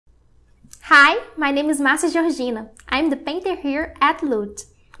Hi, my name is Márcia Georgina. I'm the painter here at Lute.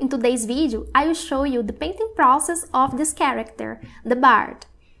 In today's video, I will show you the painting process of this character, the Bard.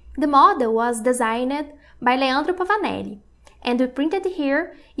 The model was designed by Leandro Pavanelli, and we printed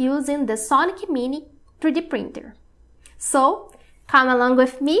here using the Sonic Mini 3D printer. So, come along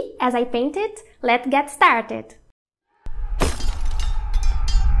with me as I paint it. Let's get started!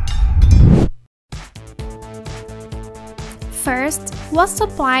 First was to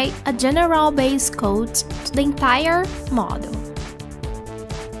apply a general base coat to the entire model.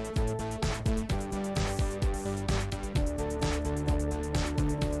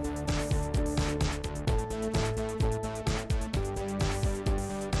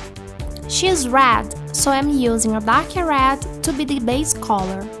 She is red, so I'm using a darker red to be the base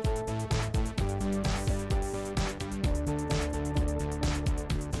color.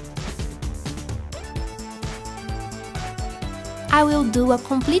 I will do a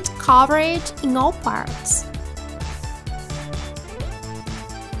complete coverage in all parts.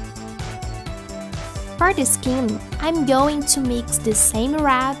 For the skin, I'm going to mix the same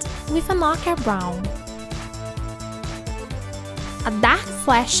red with an ochre brown, a dark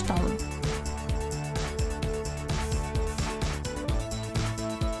flesh tone.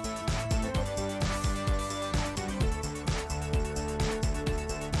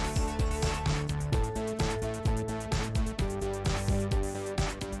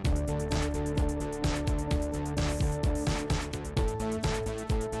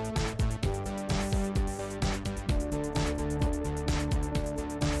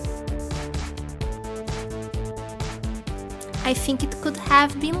 I think it could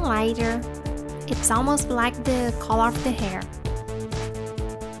have been lighter. It's almost like the color of the hair.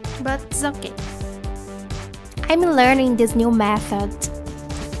 But it's okay. I'm learning this new method.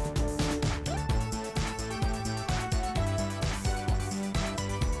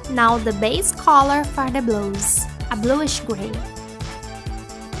 Now the base color for the blouse, a bluish gray.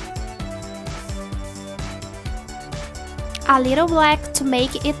 A little black to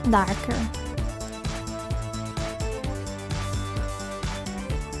make it darker.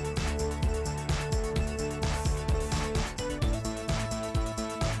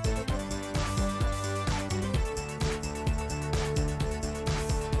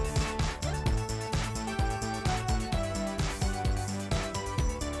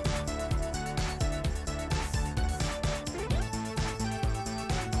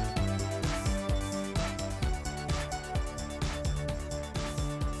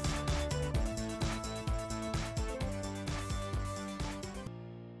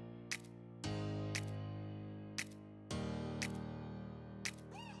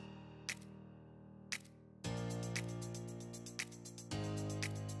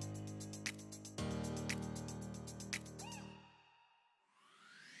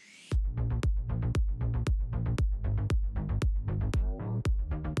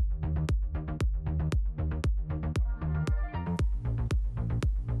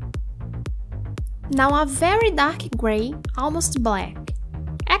 Now a very dark gray, almost black.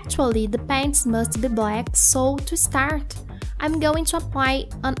 Actually, the pants must be black, so to start, I'm going to apply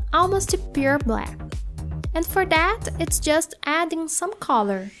an almost pure black. And for that, it's just adding some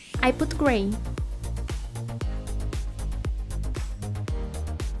color. I put gray.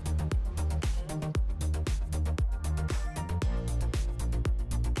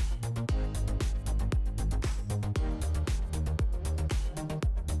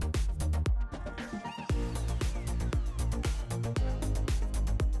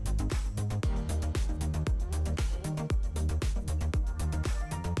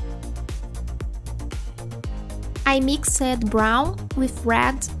 I mixed brown with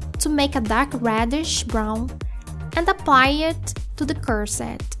red to make a dark reddish brown and apply it to the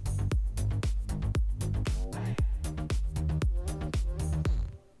corset.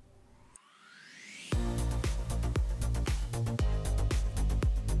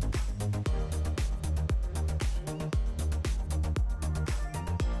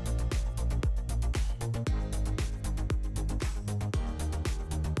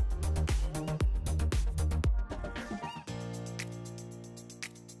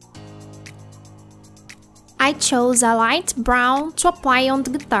 I chose a light brown to apply on the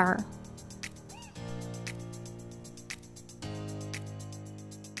guitar.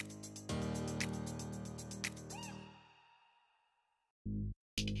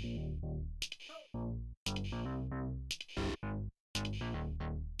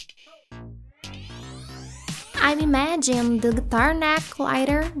 I imagine the guitar neck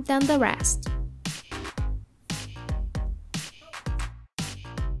lighter than the rest.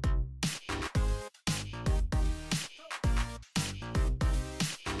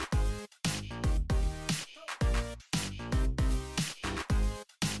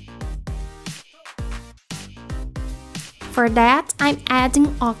 For that, I'm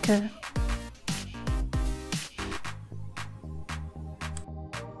adding ochre.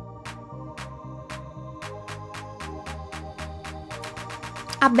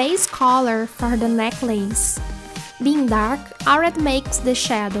 A base color for the necklace. Being dark already makes the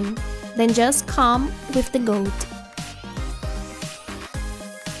shadow, then just come with the gold.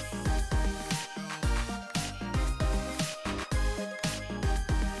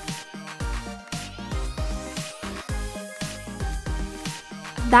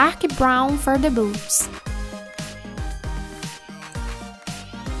 Dark brown for the boots.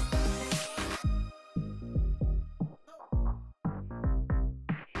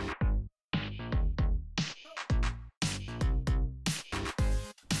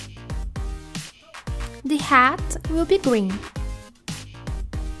 The hat will be green.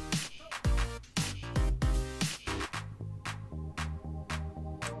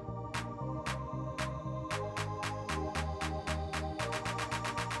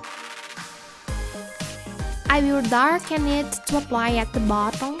 I will darken it to apply at the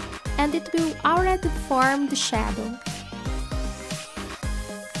bottom, and it will already form the shadow.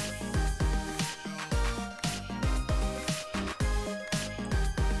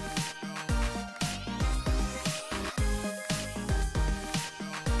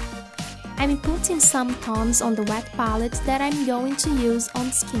 I'm putting some tones on the wet palette that I'm going to use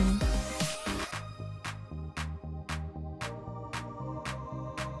on skin.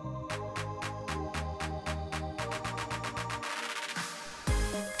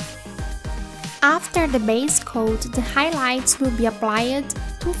 After the base coat, the highlights will be applied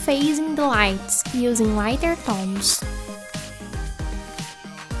to facing the lights using lighter tones.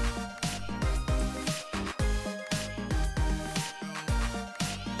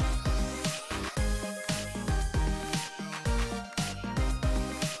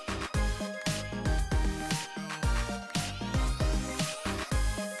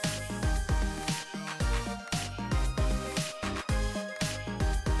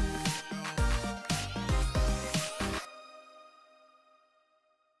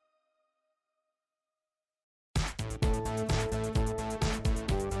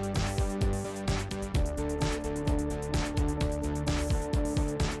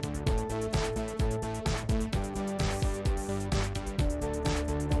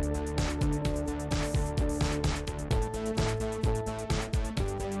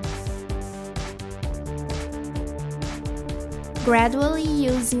 Gradually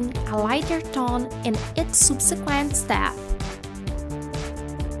using a lighter tone in each subsequent step.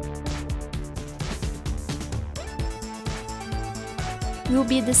 Will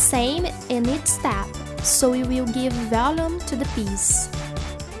be the same in each step, so we will give volume to the piece.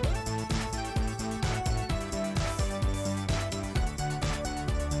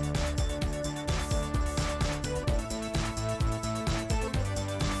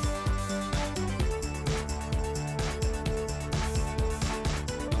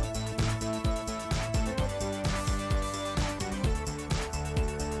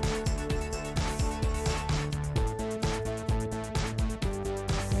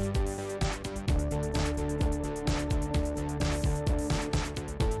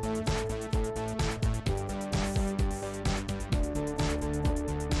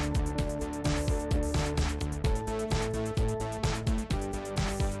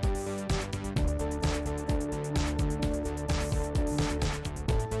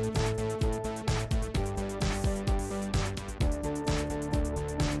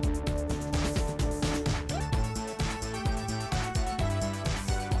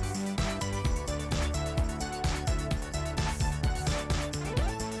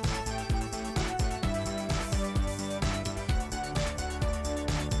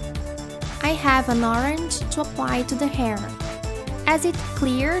 I have an orange to apply to the hair. As it's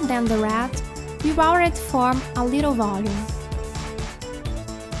clearer than the red, we will already form a little volume.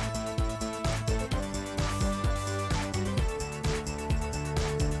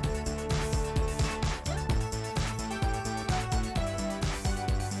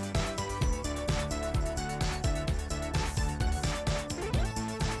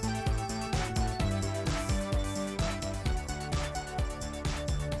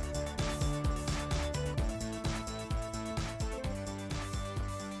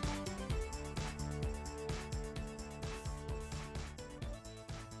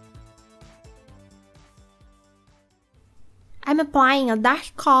 I'm applying a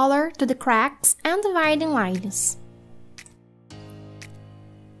dark color to the cracks and dividing lines.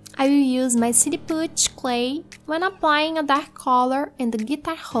 I will use my City Putty clay when applying a dark color in the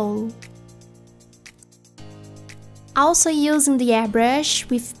guitar hole. Also using the airbrush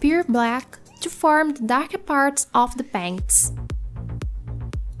with pure black to form the darker parts of the paints.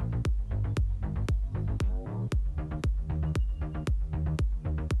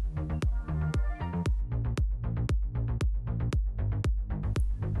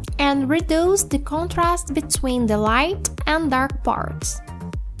 And reduce the contrast between the light and dark parts.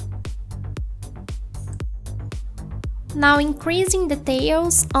 Now increasing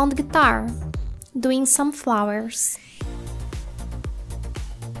details on the guitar, doing some flowers.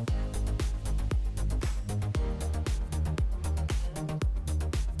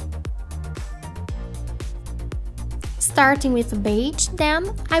 Starting with beige,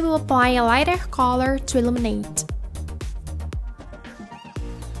 then I will apply a lighter color to illuminate.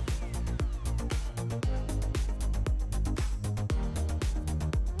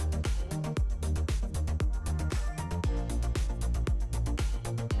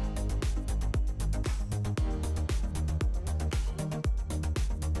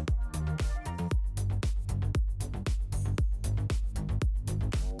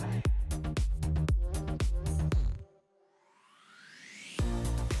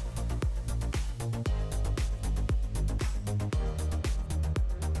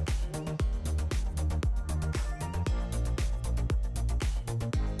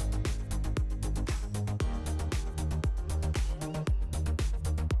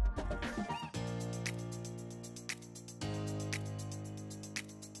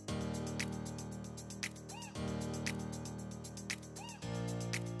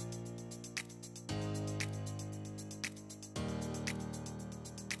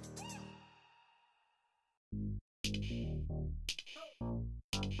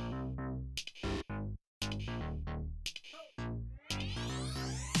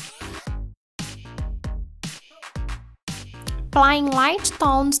 Applying light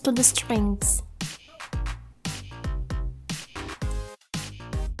tones to the strings.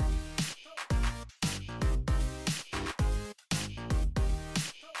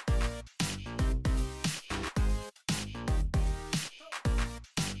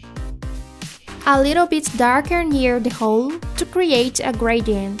 A little bit darker near the hole to create a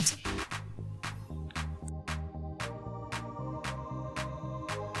gradient.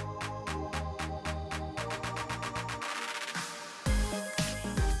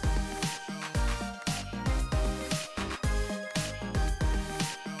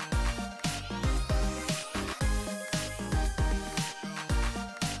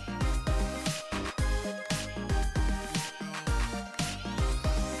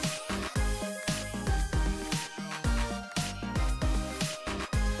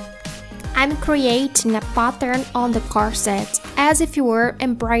 I'm creating a pattern on the corset as if it were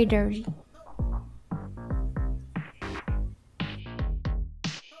embroidery.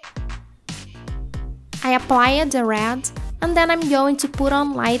 I applied the red and then I'm going to put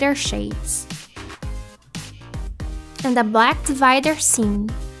on lighter shades. And a black divider seam.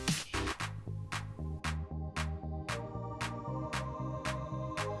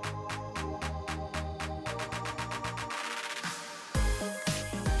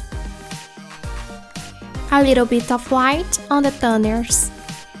 A little bit of light on the tuners.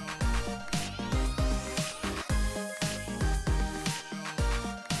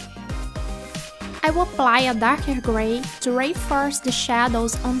 I will apply a darker gray to reinforce the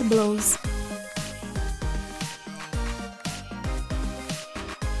shadows on the blues.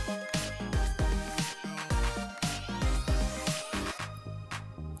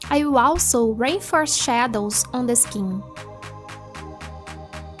 I will also reinforce shadows on the skin.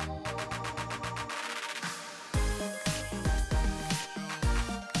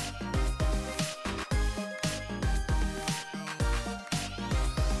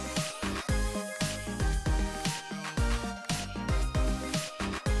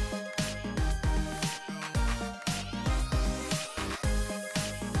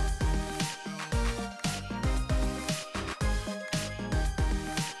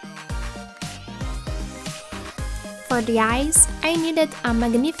 For the eyes, I needed a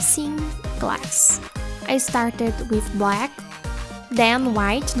magnificent glass. I started with black, then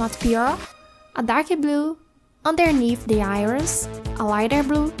white, not pure, a darker blue, underneath the iris, a lighter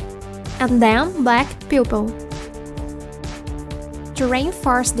blue, and then black pupil. To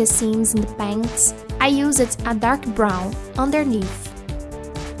reinforce the seams in the paints, I used a dark brown underneath.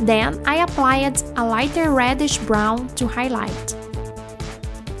 Then I applied a lighter reddish brown to highlight.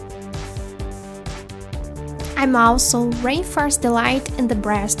 I'm also reinforced the light in the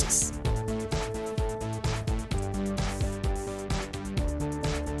breasts.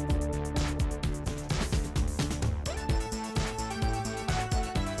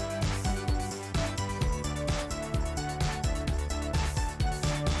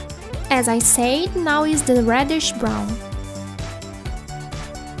 As I said, now is the reddish brown.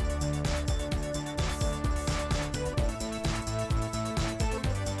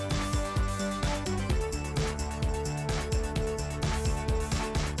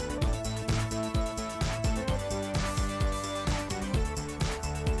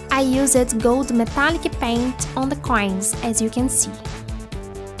 I used gold metallic paint on the coins, as you can see.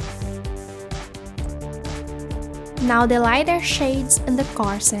 Now the lighter shades in the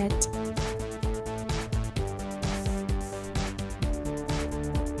corset.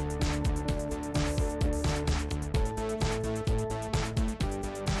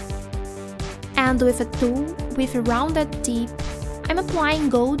 And with a tool with a rounded tip, I'm applying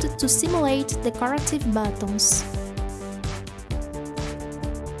gold to simulate decorative buttons.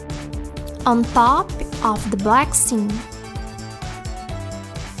 On top of the black seam.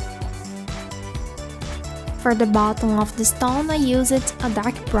 For the bottom of the stone, I used a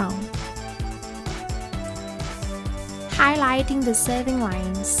dark brown, highlighting the 7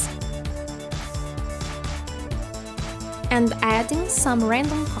 lines and adding some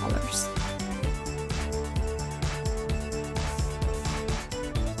random colors.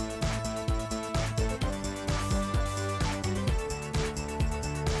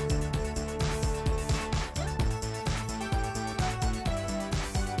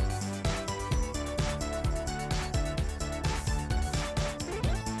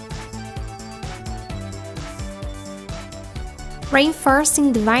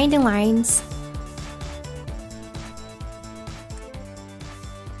 Reinforcing the binding lines.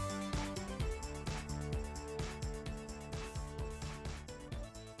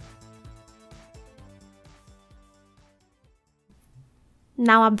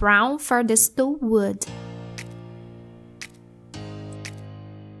 Now a brown for the stool wood.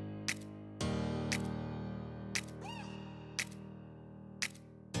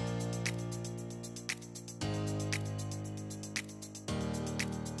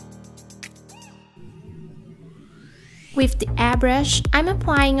 With the airbrush, I'm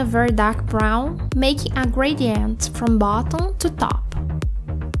applying a very dark brown, making a gradient from bottom to top.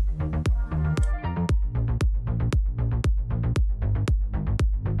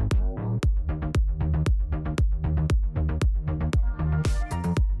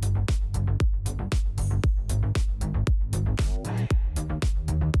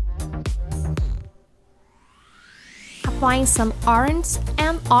 Applying some orange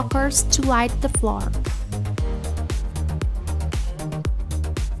and ochres to light the floor.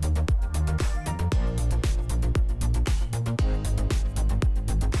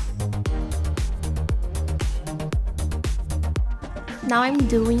 Now I'm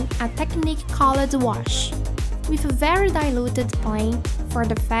doing a technique called wash, with a very diluted paint for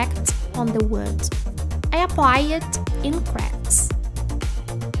the effect on the wood. I apply it in cracks.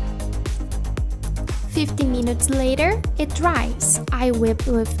 15 minutes later, it dries. I whip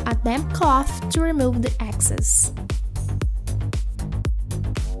with a damp cloth to remove the excess.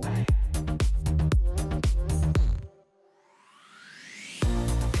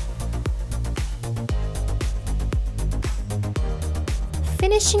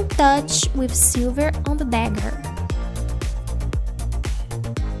 Finishing touch with silver on the dagger.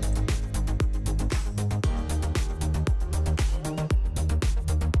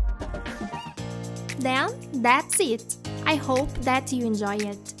 Then, that's it. I hope that you enjoy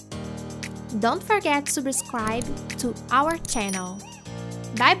it. Don't forget to subscribe to our channel.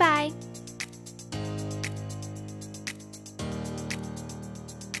 Bye bye!